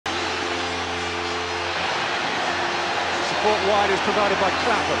support wide is provided by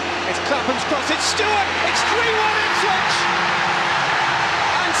Clapham. It's Clapham's cross, it's Stewart, it's 3-1 Ipswich!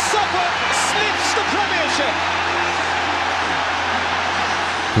 And Suffolk sniffs the Premiership!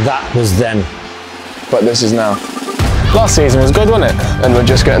 That was then. But this is now. Last season was good, wasn't it? And we're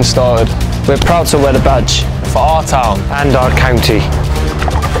just getting started. We're proud to wear the badge. For our town. And our county.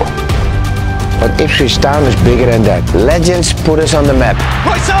 But Ipswich Town is bigger than that. Legends put us on the map.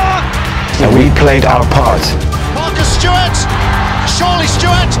 And we played our part. Marcus Stewart, Charlie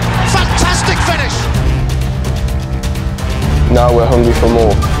Stewart, fantastic finish. Now we're hungry for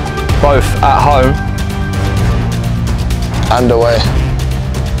more. Both at home and away.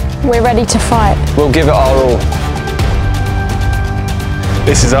 We're ready to fight. We'll give it our all.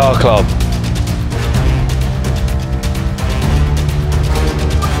 This is our club.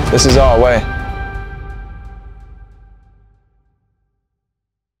 This is our way.